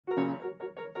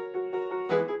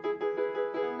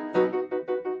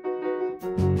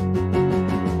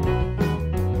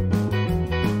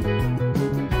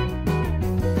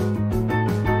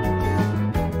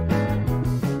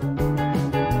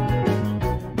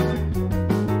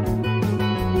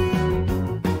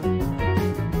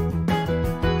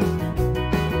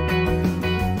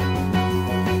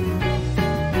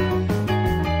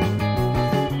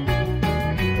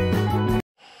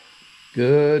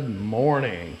Good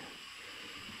morning.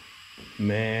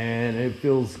 Man, it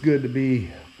feels good to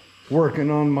be working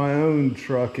on my own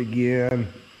truck again.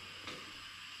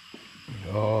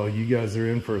 Oh, you guys are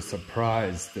in for a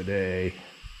surprise today.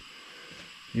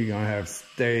 You're gonna have to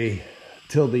stay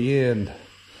till the end,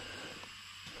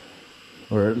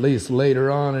 or at least later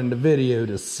on in the video,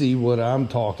 to see what I'm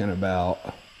talking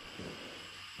about.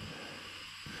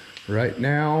 Right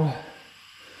now,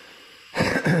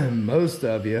 most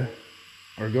of you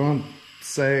are going to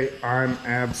say I'm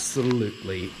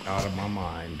absolutely out of my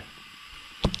mind.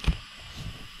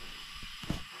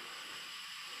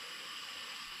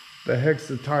 The heck's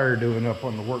the tire doing up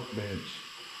on the workbench?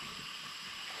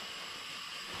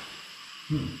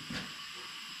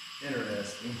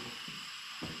 Interesting.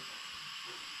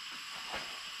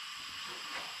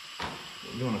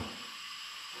 We're gonna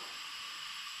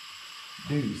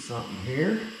do something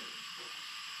here.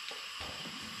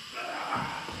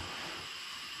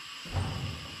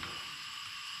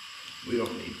 We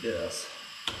don't need this.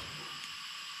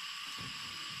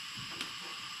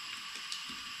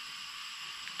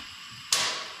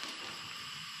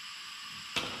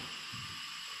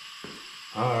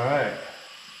 All right.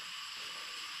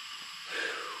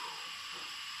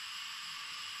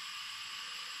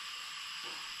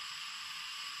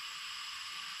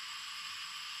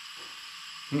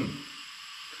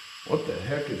 What the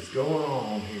heck is going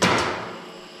on here?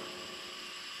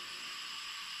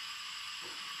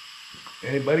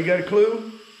 Anybody got a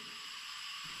clue?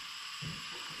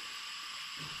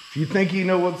 If you think you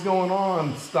know what's going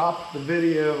on, stop the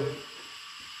video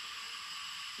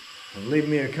and leave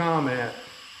me a comment.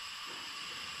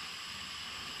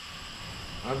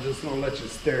 I'm just gonna let you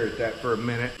stare at that for a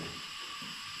minute.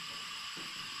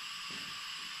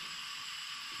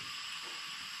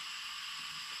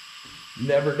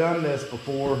 Never done this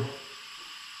before.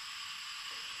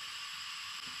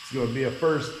 It's gonna be a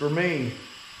first for me.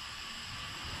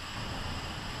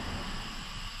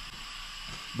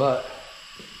 But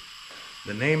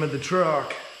the name of the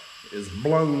truck is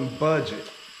Blown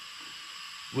Budget,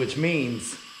 which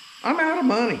means I'm out of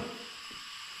money.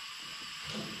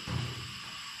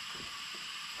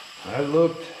 I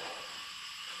looked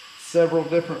several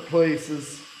different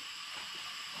places,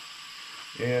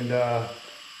 and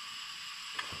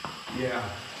yeah,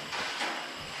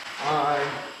 I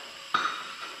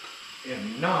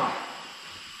am not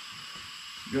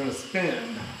gonna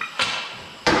spend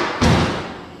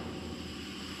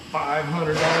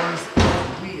 $500 on a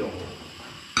wheel.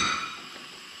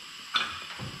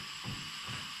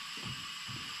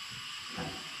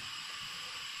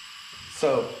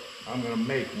 So I'm gonna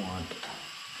make one.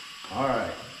 All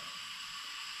right,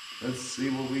 let's see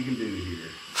what we can do here.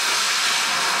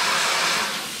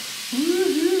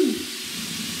 Woohoo!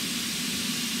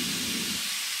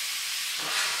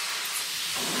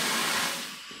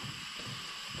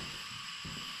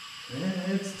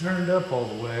 And it's turned up all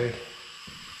the way.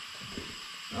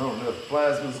 I don't know if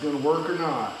plasma's gonna work or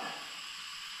not.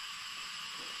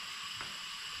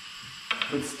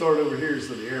 Let's start over here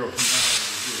so the arrow comes out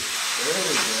over here. There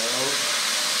we go.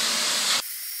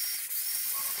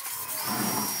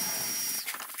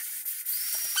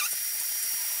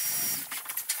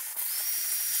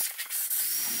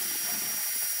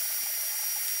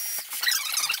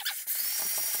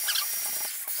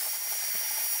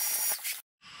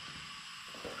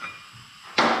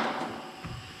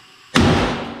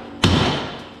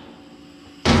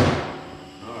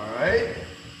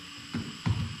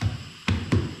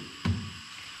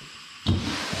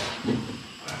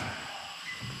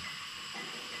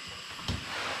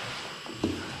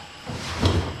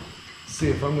 See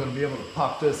if I'm going to be able to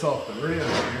pop this off the rim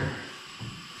here.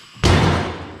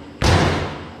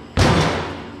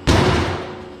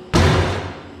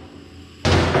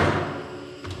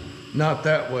 Not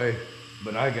that way,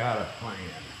 but I got a plan.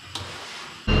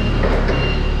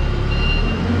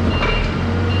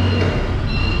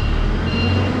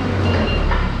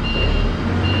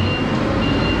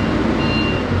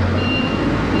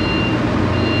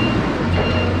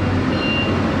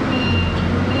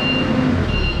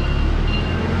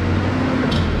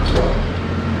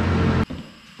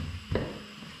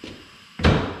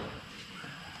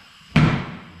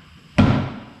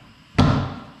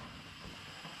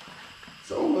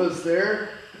 It's almost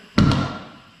there.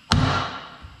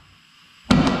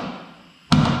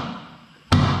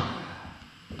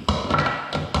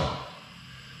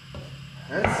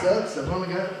 That sucks. I've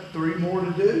only got 3 more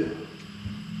to do.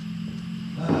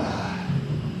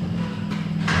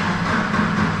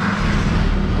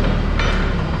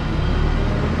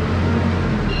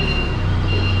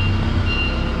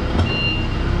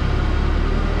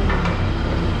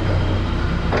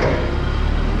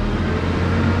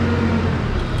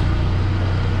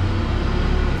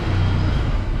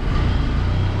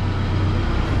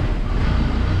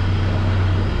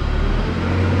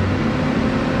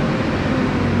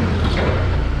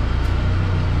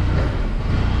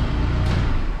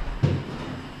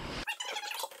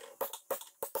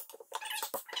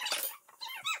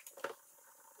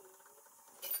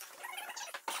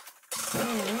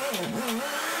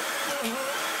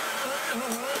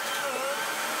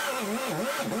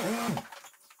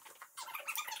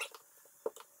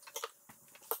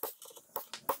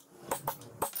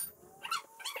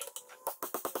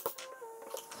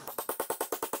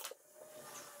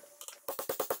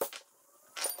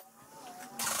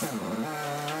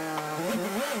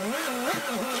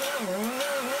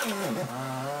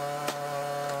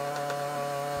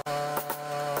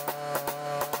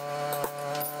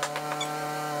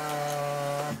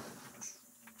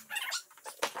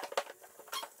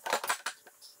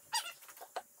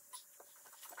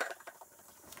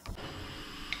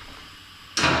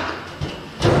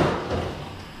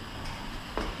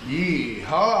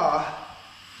 Yeehaw!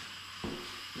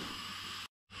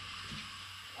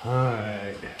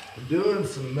 Alright, doing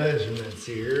some measurements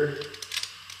here.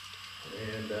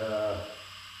 And alright,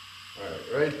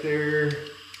 right there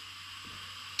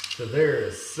to there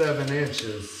is 7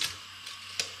 inches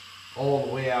all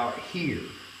the way out here.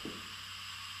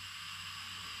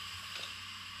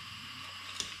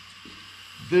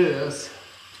 This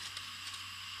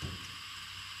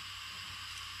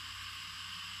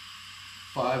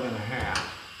five and a half.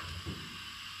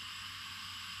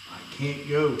 I can't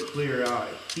go clear out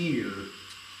here.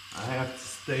 I have to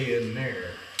stay in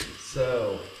there.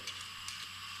 So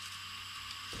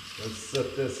let's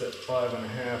set this at 5 and a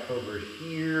half over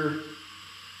here.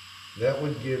 That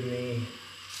would give me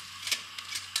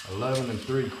 11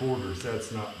 3/4.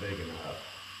 That's not big enough.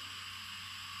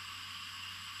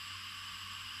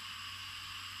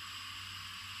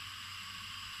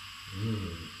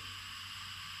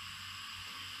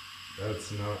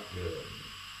 That's not good.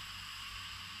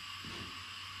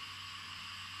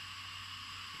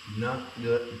 Not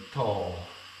good at all.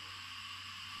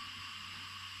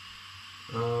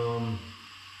 And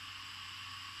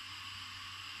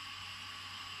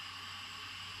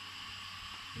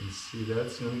see,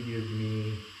 that's going to give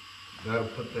me, that'll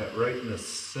put that right in the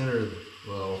center,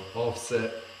 well,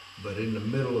 offset, but in the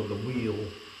middle of the wheel.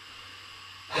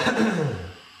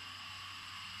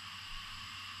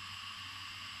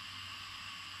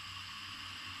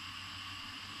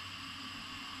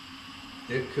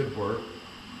 It could work.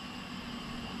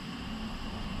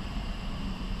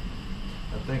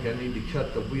 I think I need to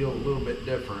cut the wheel a little bit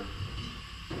different.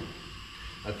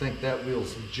 I think that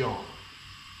wheel's junk.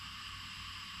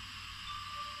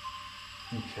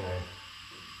 Okay.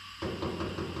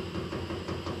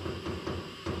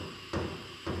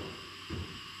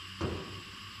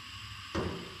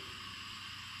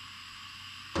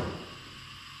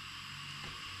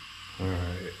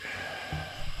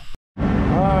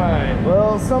 Alright,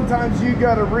 well, sometimes you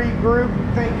gotta regroup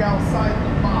and think outside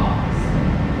the box.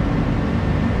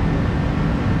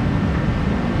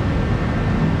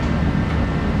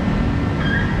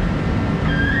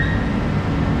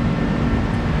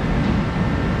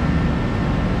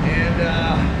 And, I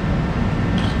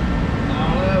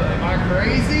don't know, am I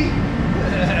crazy?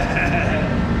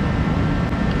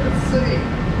 Let's see.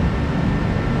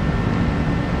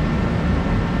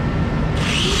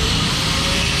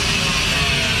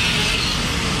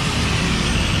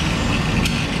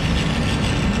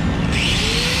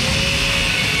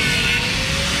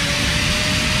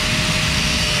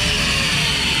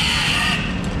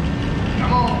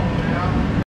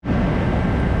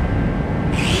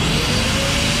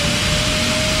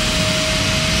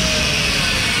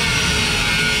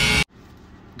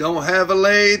 Don't have a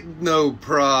lathe? No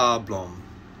problem.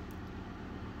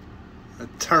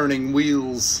 Turning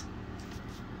wheels.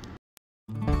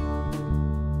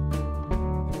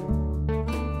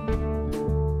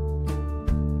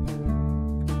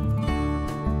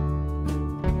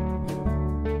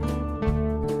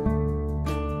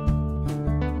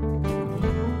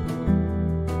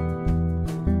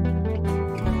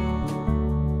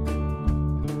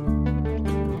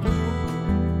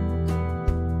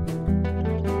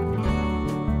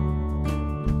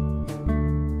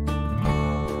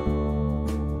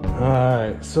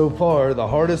 Alright, so far the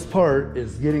hardest part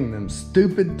is getting them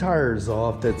stupid tires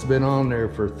off that's been on there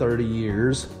for 30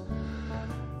 years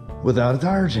without a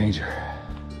tire changer.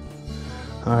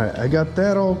 Alright, I got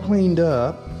that all cleaned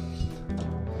up.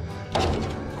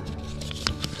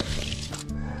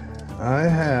 I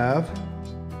have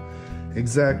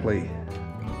exactly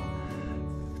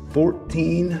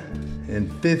 14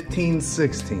 and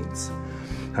 15/16.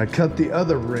 I cut the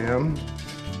other rim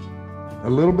a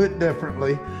little bit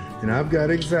differently, and I've got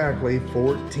exactly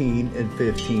 14 and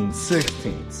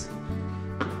 15/16.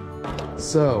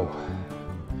 So,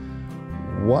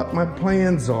 what my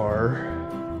plans are,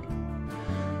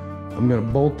 I'm gonna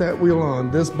bolt that wheel on.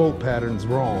 This bolt pattern's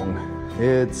wrong.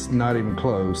 It's not even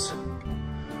close.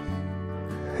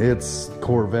 It's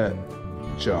Corvette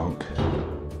junk.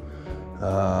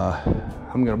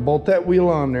 I'm gonna bolt that wheel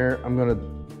on there. I'm gonna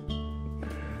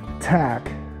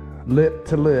tack lip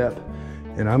to lip,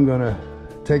 and I'm gonna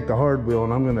take the hard wheel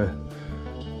and I'm gonna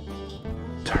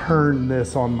turn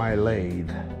this on my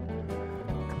lathe,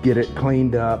 get it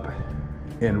cleaned up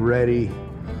and ready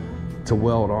to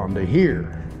weld onto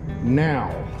here. Now,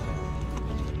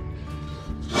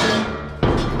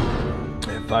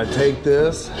 if I take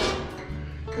this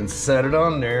and set it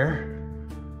on there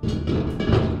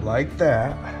like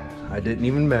that, I didn't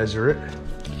even measure it,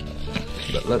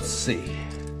 but let's see.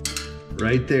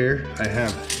 Right there, I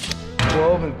have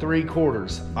 12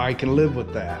 3/4. I can live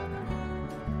with that.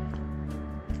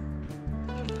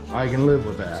 I can live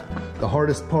with that. The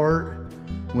hardest part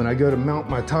when I go to mount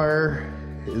my tire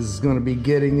is gonna be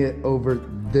getting it over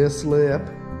this lip,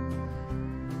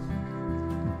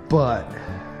 but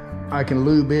I can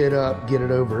lube it up, get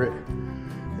it over it,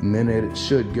 and then it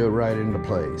should go right into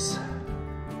place.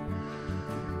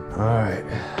 All right.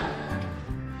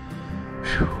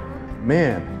 Whew.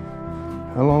 Man,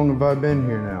 how long have I been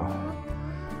here now?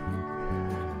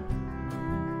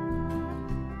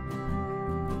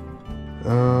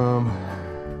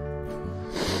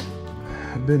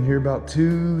 I've been here about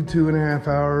 2.5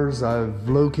 hours. I've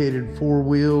located 4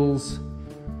 wheels,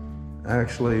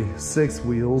 actually 6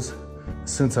 wheels.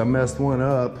 Since I messed one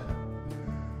up,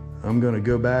 I'm gonna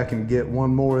go back and get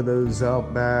one more of those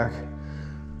out back.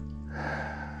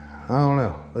 I don't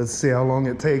know, let's see how long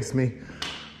it takes me.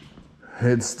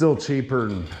 It's still cheaper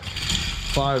than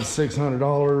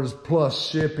 $500-600 plus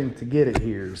shipping to get it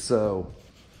here, so.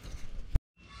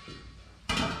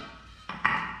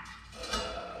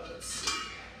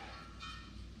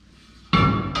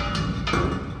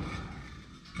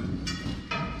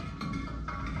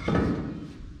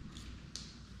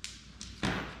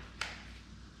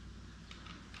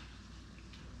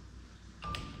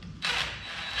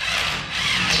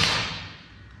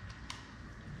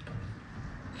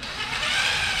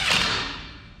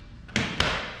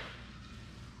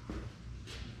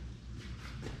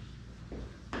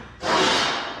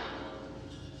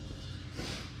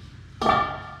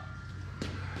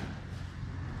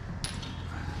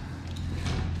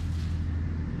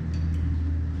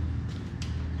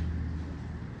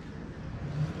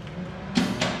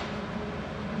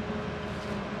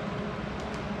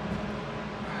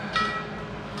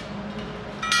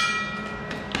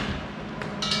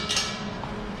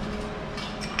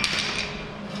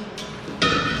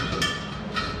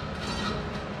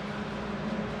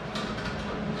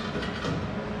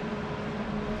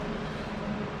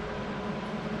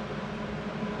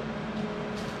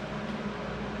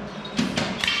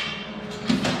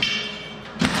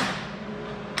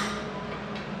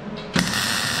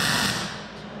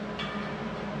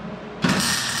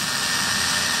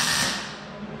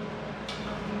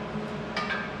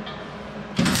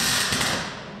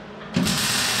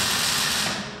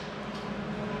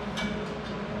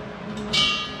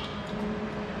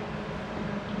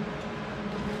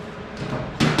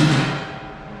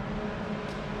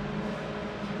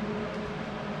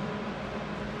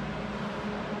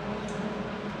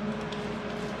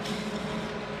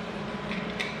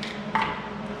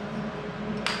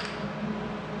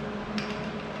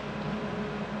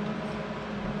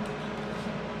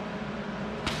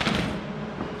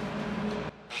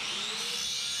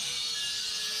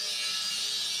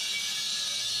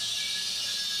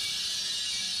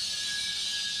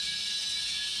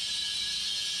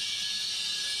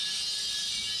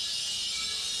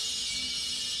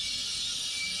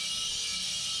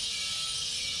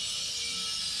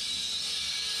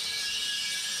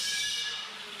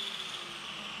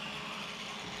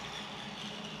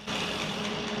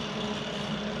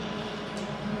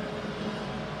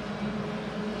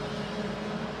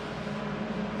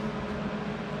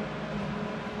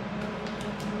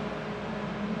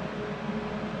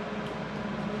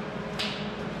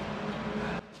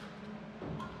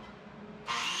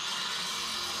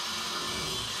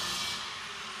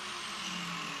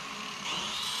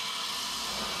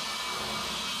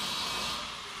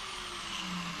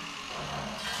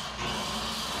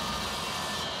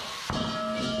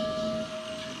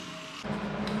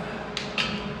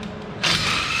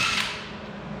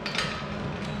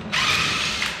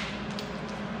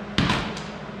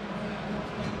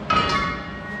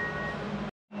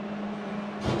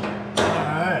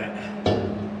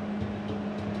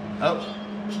 Oh,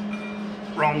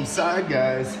 wrong side,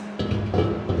 guys.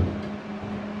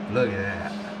 Look at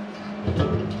that.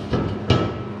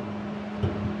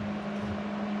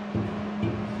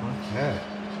 Okay.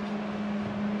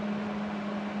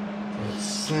 It's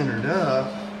centered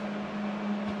up.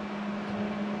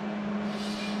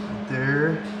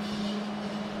 there.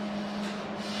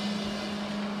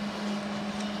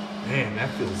 Man, that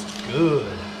feels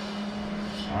good.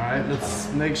 All right,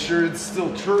 let's make sure it's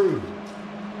still true.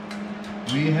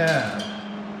 We have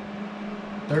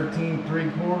 13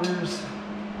 3/4,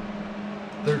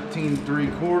 13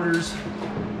 3/4.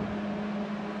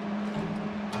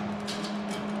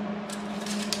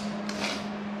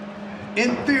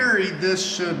 In theory, this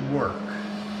should work.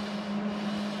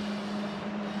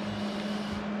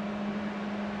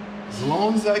 As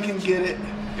long as I can get it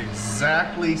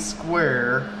exactly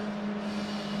square,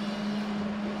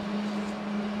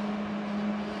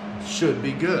 it should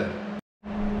be good.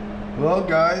 Well,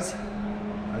 guys,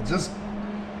 I just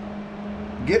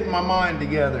getting my mind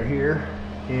together here,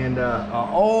 and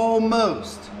I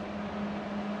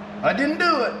didn't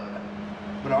do it,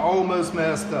 but I almost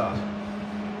messed up.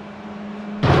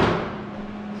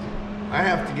 I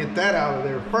have to get that out of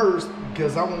there first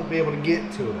because I won't be able to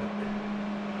get to it.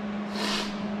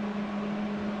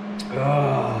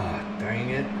 Ah, dang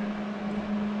it.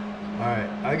 All right,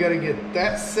 I gotta get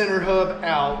that center hub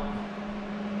out,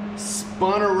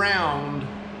 spun around,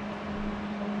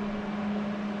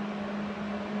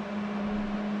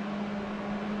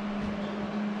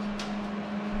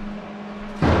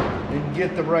 and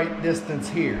get the right distance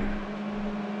here.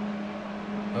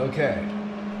 Okay.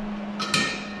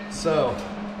 So,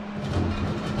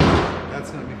 that's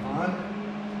gonna be fun.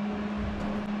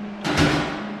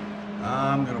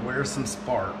 I'm gonna wear some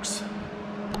Sparks.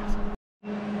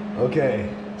 Okay,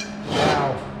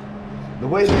 now, the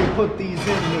way they put these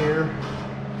in here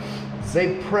is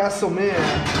they press them in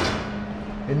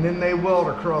and then they weld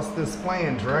across this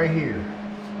flange right here.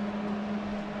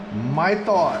 My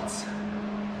thoughts,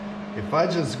 if I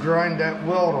just grind that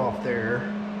weld off there,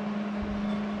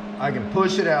 I can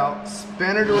push it out,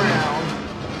 spin it around,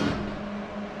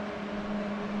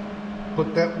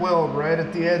 put that weld right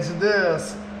at the edge of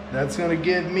this. That's gonna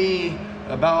give me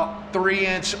about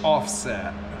 3-inch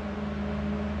offset.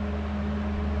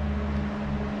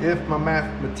 If my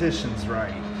mathematician's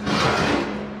right.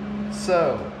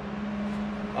 So,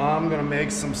 I'm gonna make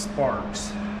some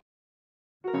Sparks.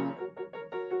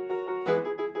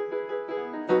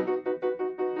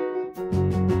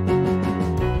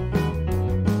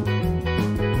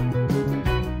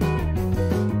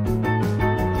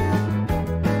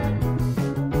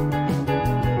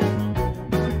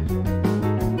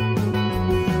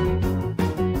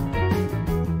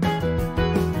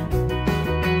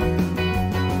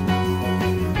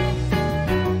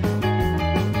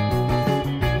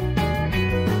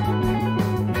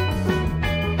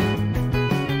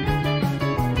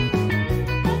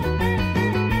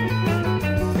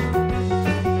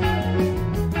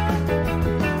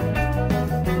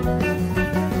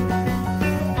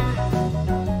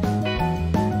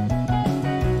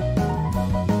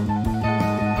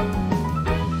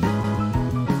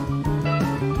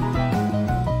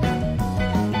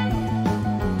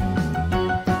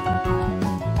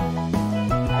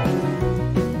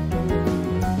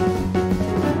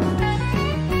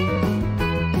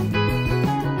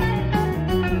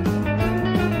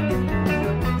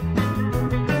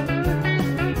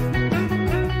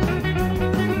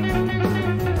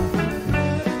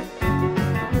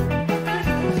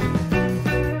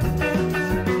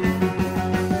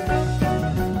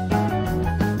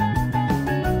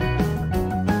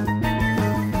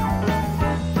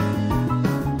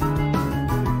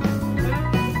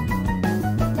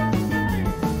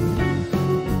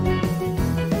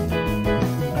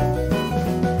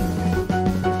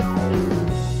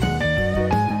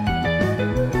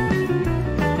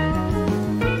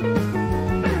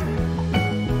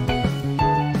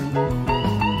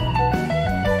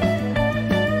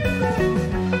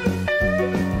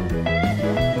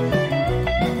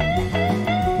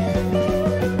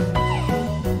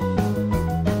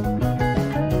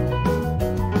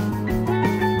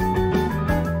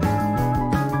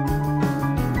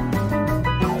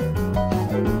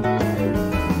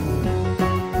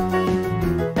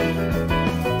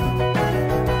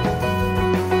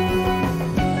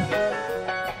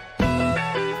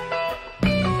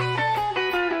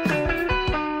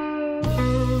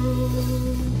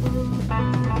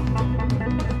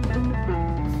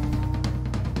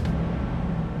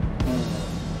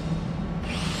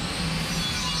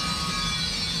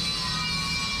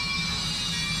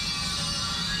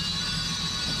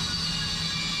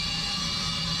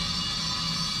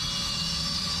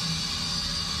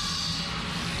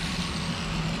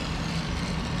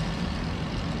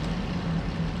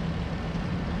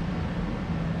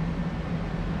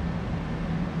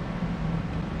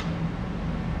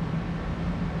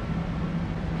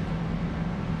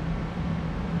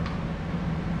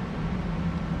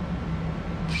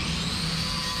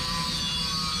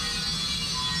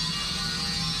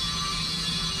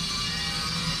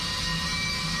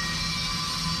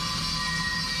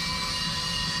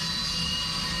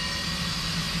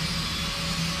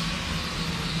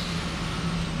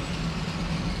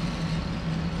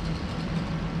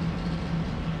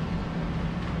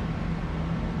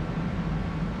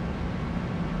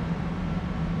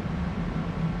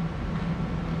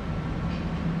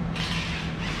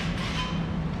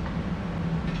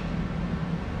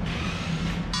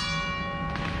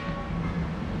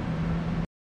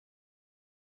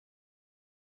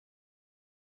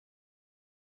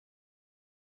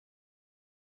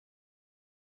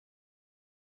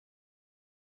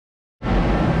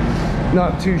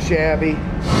 Not too shabby.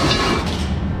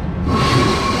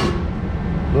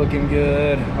 Looking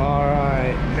good. All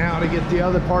right, now to get the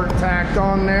other part tacked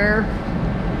on there,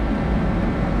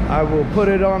 I will put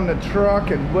it on the truck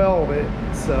and weld it,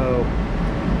 so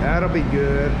that'll be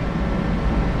good.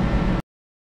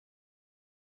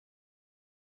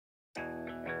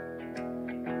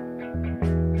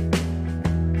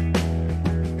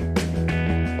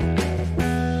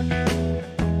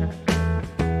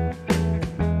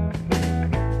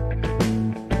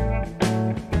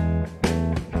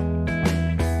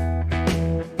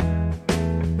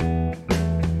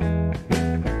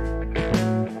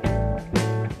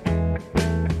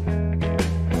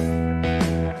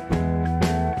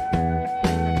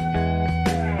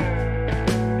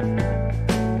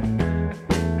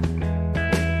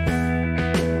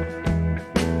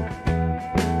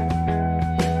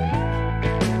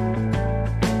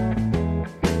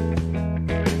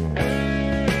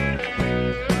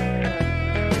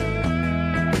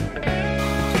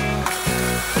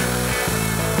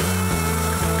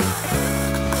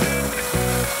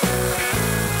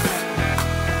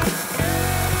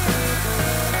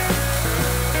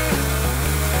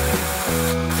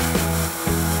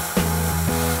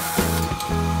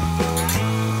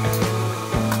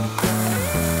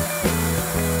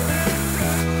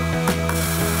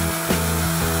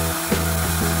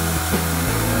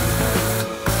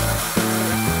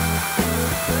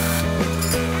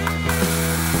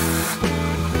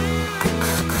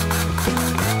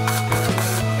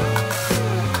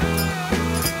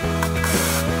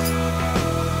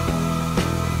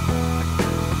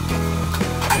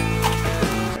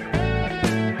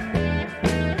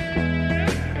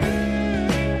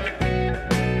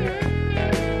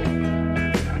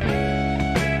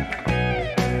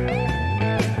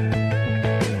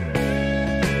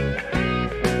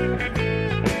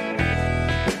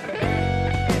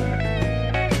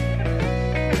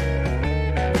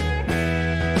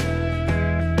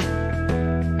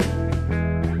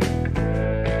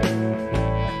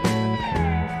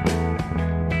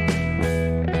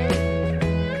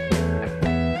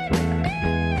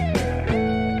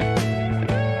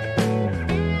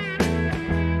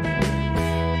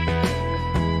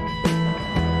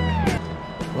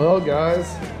 Well, guys,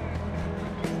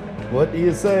 what do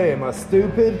you say? Am I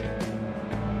stupid?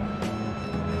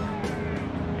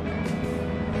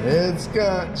 It's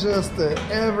got just an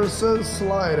ever so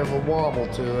slight of a wobble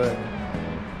to it.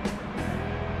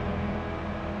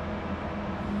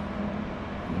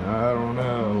 I don't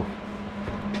know.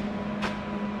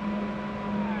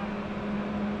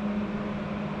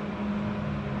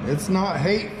 It's not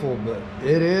hateful, but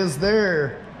it is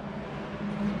there.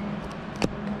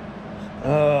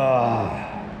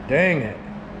 Dang it.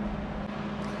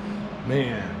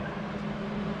 Man.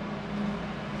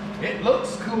 It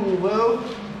looks cool though.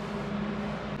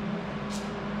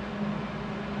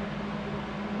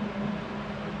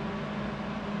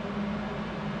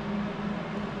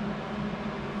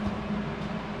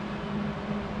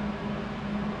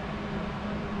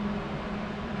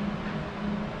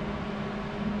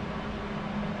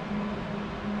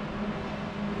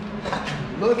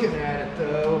 Looking at it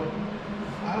though,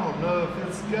 I don't know if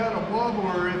it's got a wobble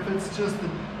or if it's just the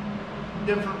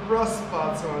different rust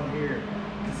spots on here.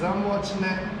 Because I'm watching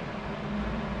that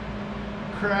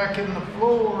crack in the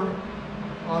floor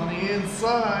on the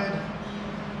inside.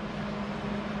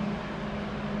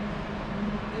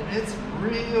 And it's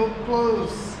real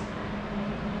close.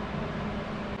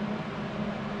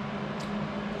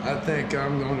 I think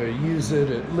I'm going to use it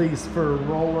at least for a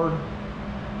roller.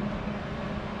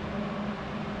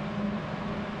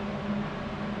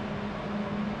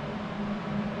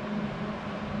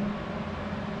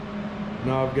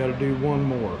 Now I've got to do one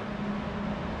more.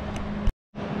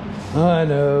 I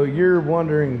know, you're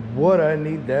wondering what I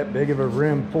need that big of a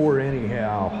rim for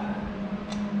anyhow.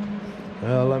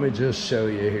 Well, let me just show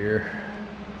you here.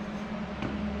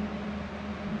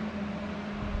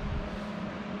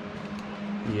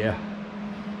 Yeah.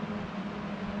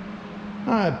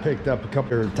 I picked up a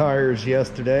couple of tires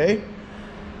yesterday.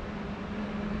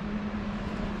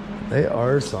 They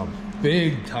are some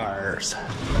big tires.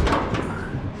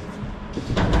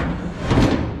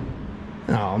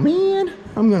 Oh man,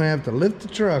 I'm gonna have to lift the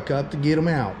truck up to get them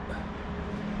out.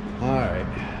 All right,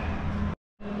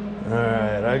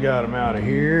 I got them out of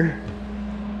here.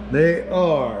 They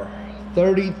are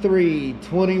 33,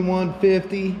 21,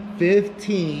 50,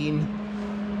 15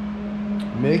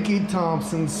 Mickey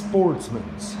Thompson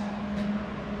Sportsmans.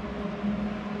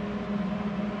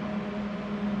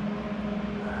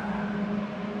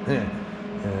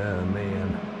 Oh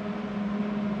man.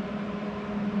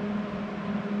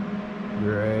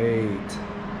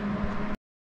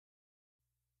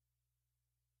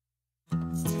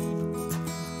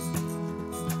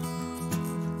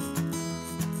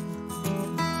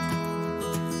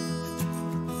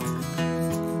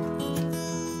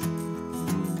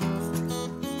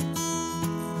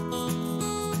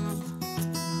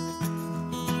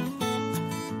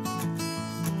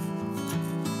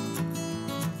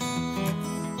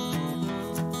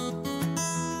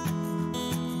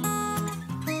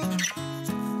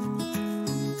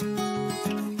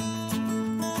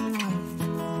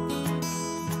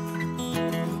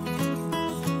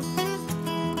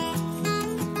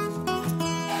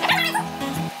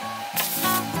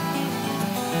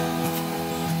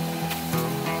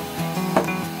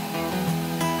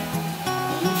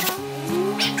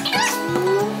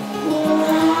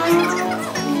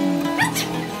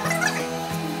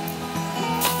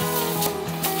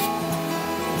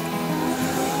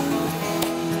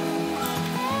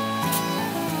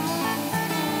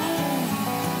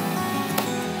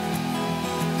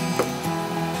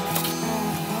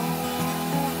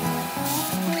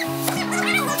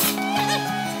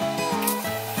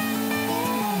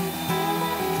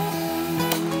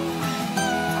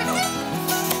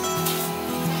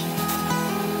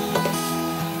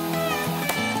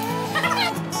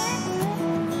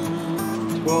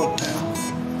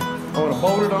 I want to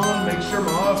bolt it on, make sure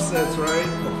my offset's right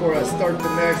before I start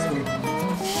the next one.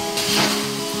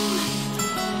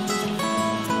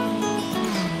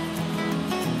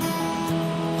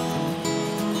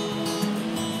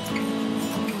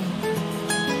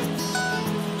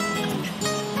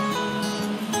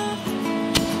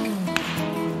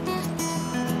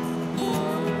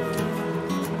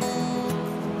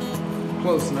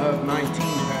 Close enough, 19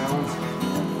 pounds.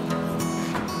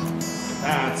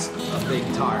 That's a big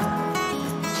tire.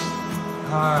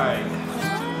 All right,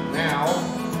 now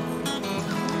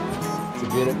to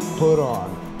get it put on.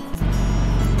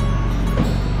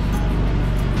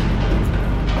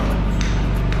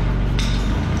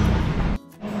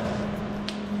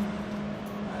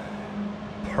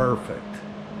 Perfect.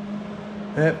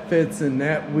 That fits in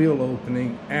that wheel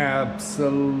opening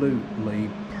absolutely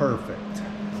perfect.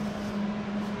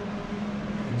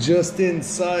 Just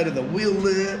inside of the wheel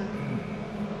lid.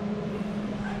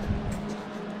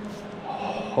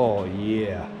 Oh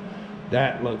yeah,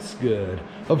 that looks good.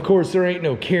 Of course, there ain't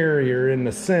no carrier in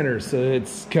the center, so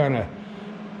it's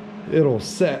it'll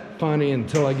set funny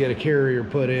until I get a carrier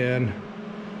put in.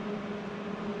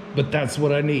 But that's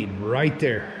what I need right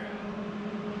there.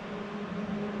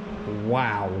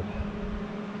 Wow.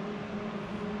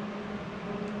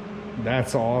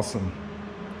 That's awesome.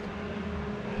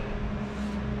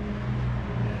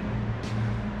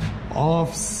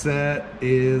 Offset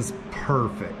is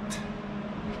perfect.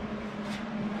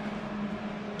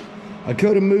 I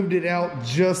could have moved it out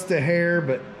just a hair,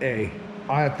 but hey,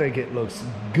 I think it looks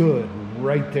good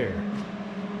right there.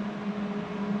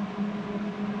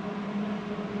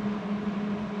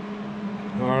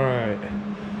 All right,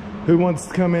 who wants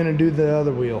to come in and do the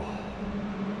other wheel?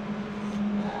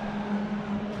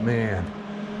 Man,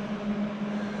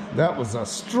 that was a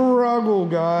struggle,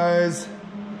 guys.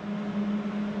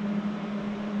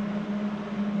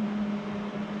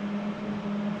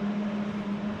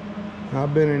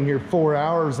 I've been in here 4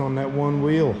 hours on that one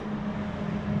wheel.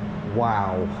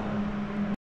 Wow.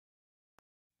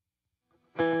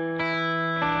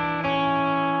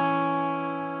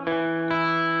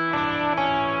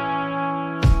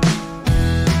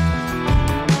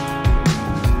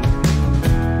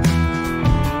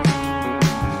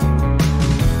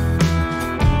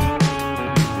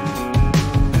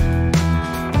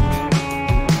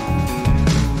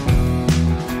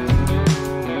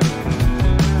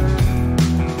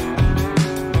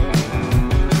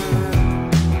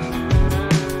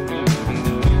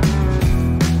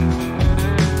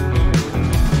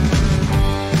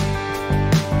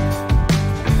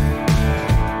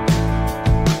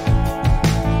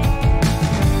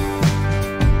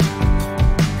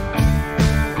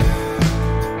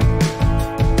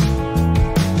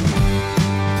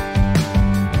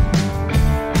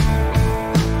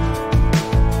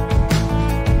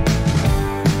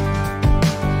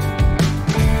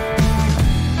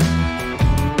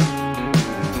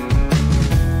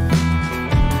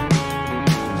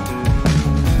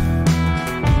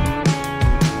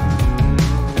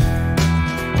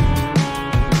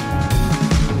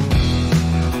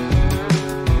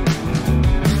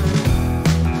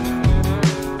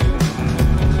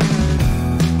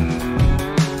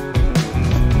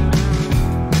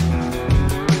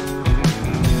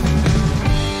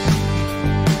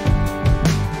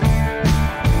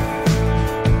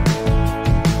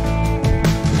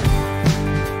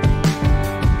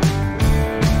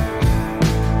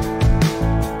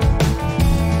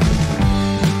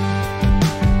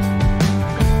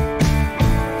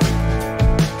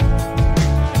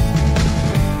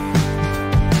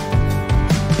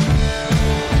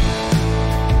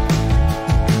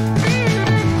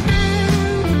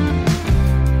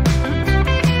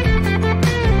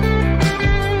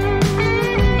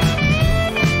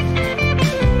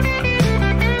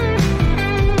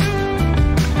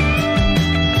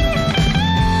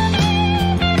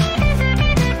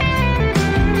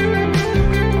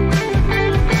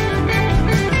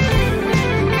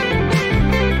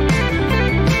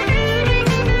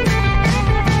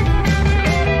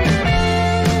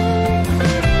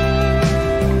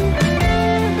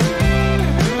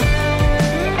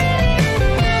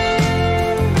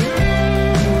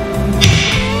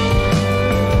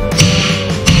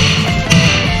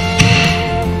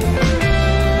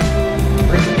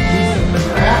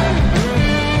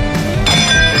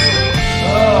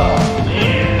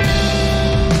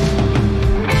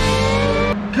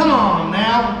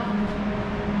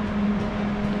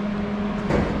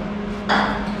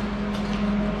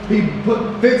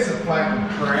 People fix it like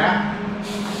crap.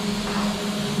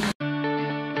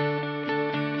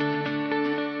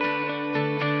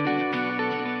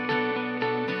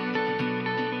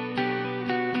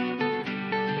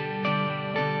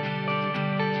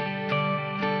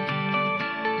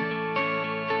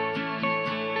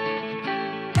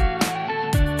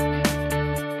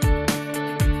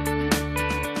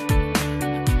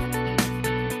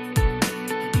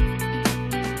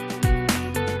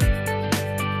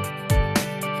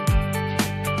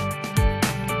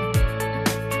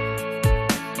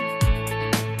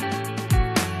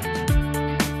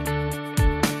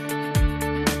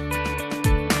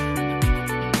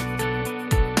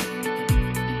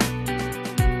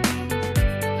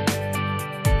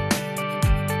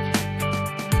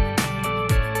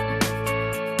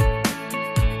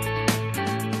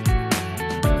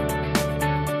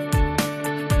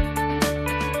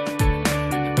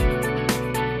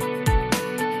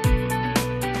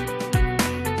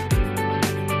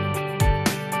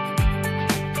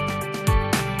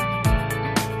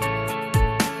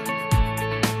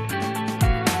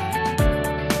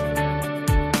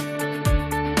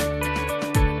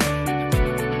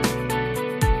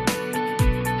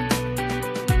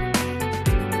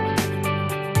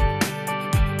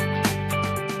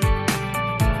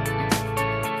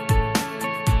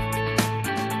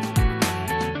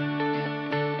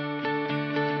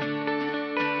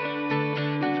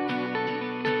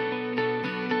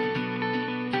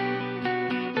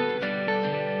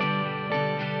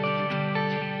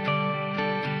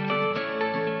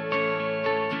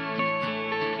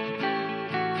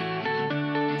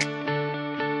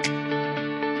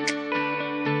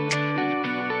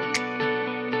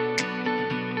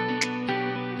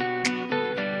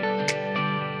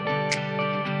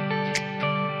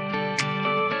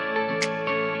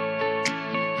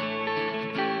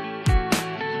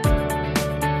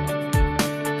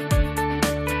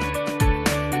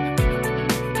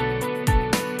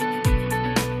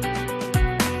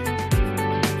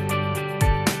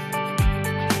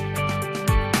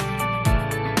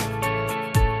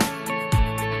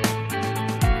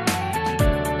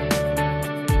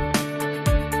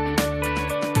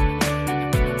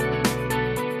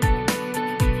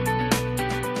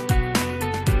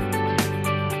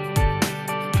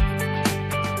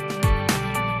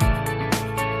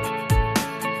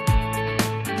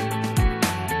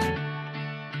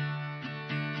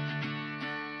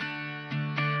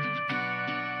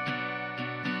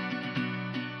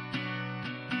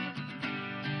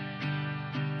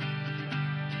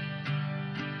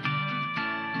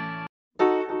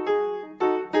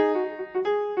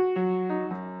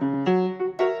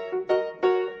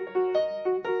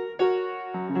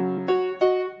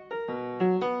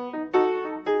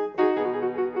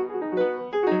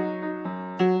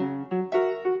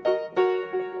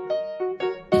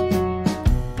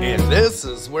 This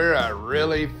is where I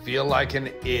really feel like an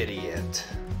idiot.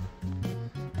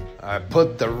 I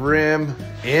put the rim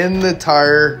in the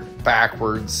tire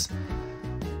backwards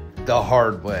the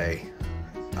hard way.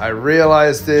 I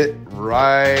realized it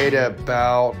right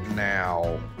about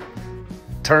now.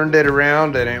 Turned it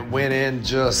around and it went in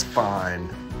just fine.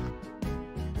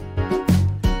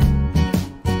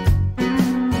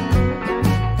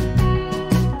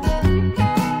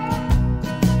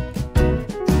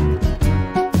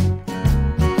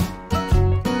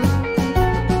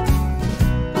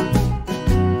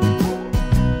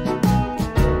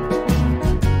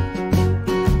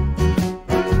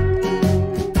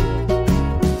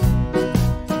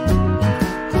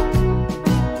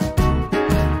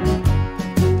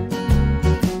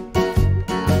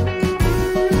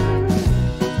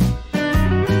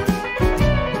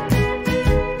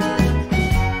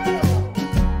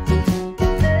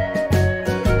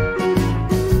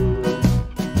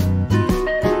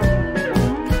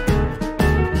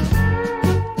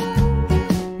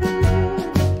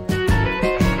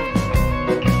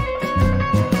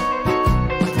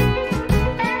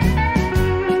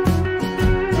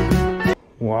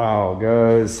 Wow,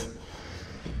 guys,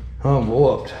 I'm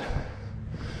whooped.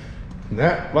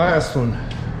 That last one,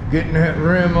 getting that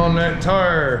rim on that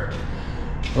tire,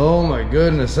 oh my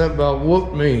goodness, that about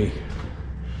whooped me.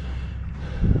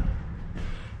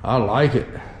 I like it.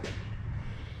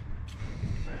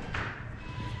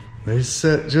 They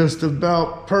set just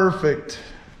about perfect.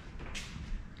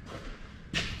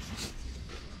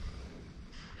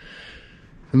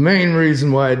 The main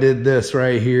reason why I did this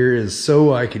right here is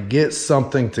so I could get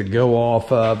something to go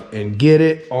off of and get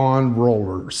it on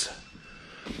rollers.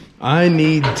 I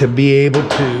need to be able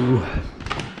to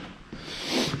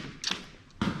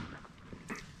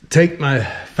take my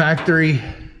factory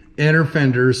inner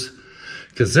fenders,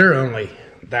 because they're only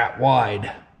that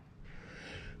wide.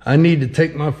 I need to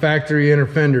take my factory inner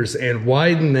fenders and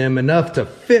widen them enough to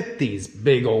fit these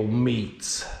big old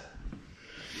meats.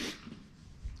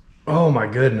 Oh my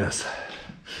goodness.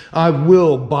 I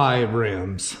will buy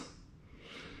rims,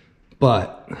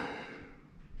 but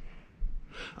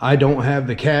I don't have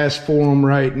the cash for them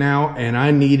right now, and I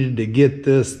needed to get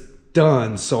this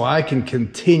done so I can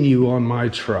continue on my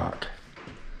truck.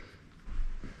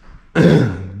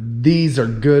 These are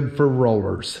good for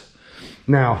rollers.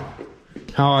 Now,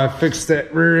 how I fixed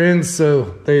that rear end so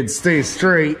they'd stay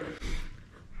straight,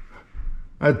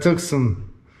 I took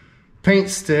some paint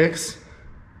sticks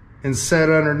and set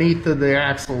underneath of the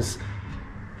axles.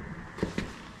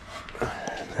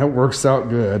 That works out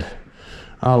good.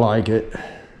 I like it.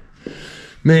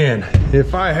 Man,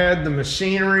 if I had the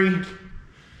machinery,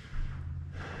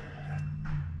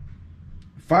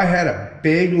 if I had a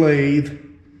big lathe,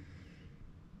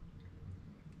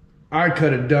 I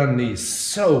could have done these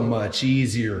so much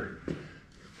easier.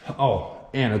 Oh,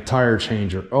 and a tire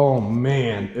changer. Oh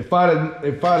man, if I'd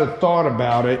have thought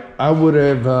about it, I would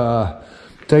have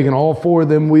taken all 4 of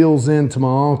them wheels in to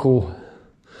my uncle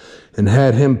and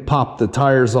had him pop the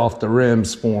tires off the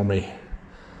rims for me.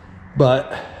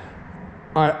 But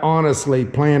I honestly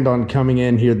planned on coming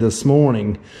in here this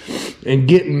morning and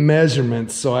getting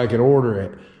measurements so I could order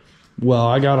it. Well,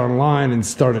 I got online and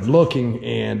started looking,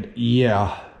 and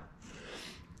yeah,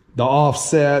 the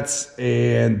offsets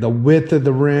and the width of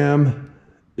the rim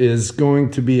is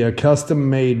going to be a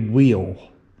custom-made wheel.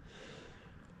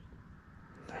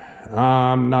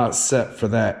 I'm not set for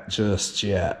that just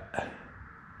yet.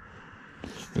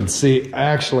 And see,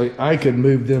 actually, I could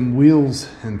move them wheels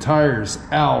and tires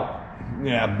out,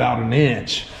 yeah, about an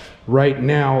inch. Right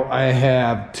now, I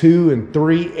have 2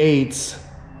 3/8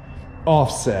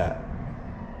 offset,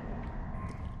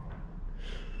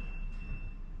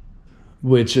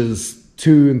 which is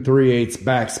 2 3/8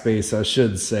 backspace, I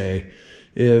should say.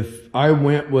 If I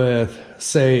went with,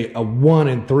 say, a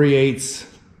 1 3/8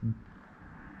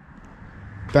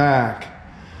 back,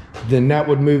 then that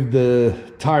would move the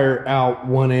tire out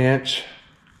 1 inch.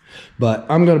 But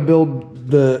I'm going to build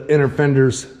the inner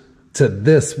fenders to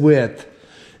this width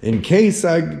in case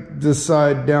I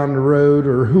decide down the road,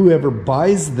 or whoever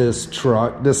buys this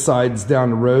truck decides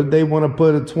down the road they want to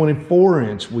put a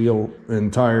 24-inch wheel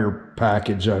and tire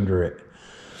package under it.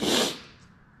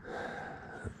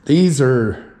 These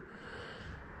are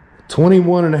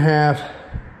 21.5,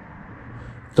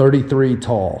 33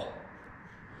 tall.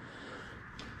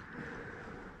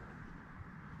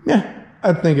 Yeah,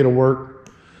 I think it'll work.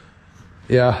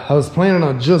 Yeah, I was planning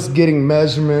on just getting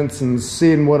measurements and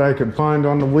seeing what I could find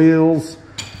on the wheels.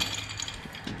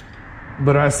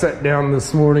 But I sat down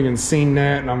this morning and seen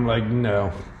that, and I'm like,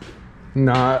 no,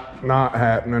 not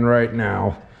happening right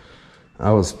now.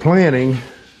 I was planning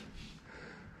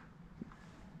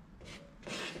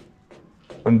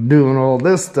I'm doing all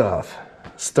this stuff.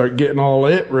 Start getting all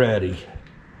it ready.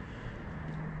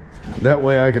 That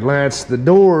way I could latch the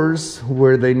doors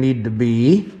where they need to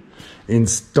be and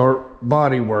start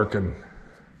body working.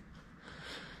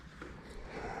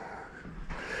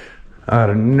 I'd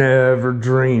have never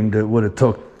dreamed it would have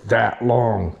took that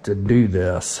long to do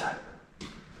this.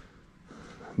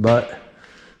 But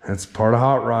that's part of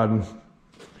hot rodding.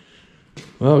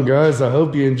 Well guys, I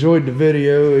hope you enjoyed the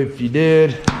video. If you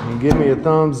did, give me a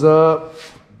thumbs up.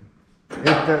 Hit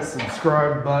that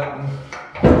subscribe button.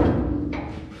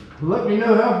 Let me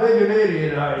know how big an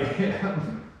idiot I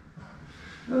am.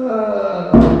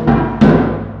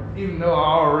 Even though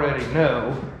I already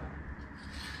know.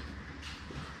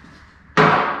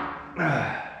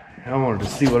 I wanted to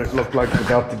see what it looked like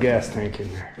without the gas tank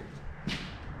in there.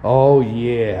 Oh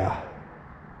yeah.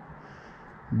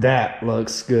 That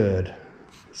looks good.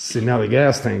 See, now the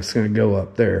gas tank's gonna go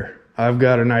up there. I've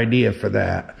got an idea for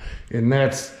that. And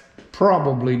that's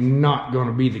probably not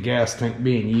gonna be the gas tank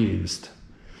being used.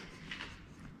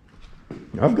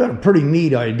 I've got a pretty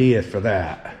neat idea for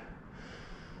that.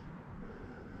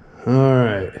 All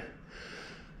right.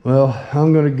 Well,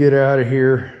 I'm gonna get out of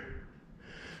here.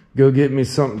 Go get me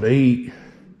something to eat.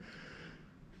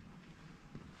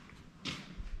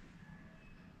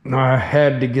 I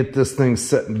had to get this thing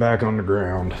sitting back on the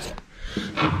ground.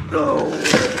 Oh.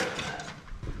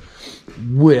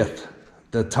 With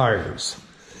the tires.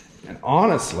 And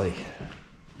honestly,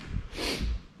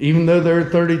 even though they're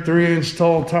 33-inch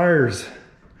tall tires,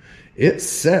 it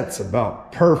sets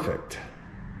about perfect.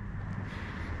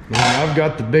 Now, I've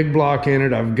got the big block in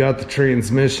it. I've got the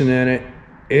transmission in it.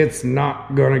 It's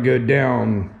not going to go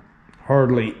down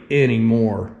hardly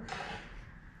anymore.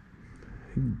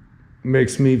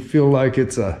 Makes me feel like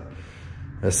it's a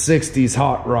 60s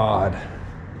hot rod.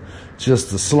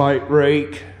 Just a slight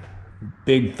rake,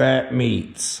 big fat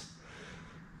meats.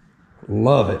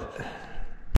 Love it.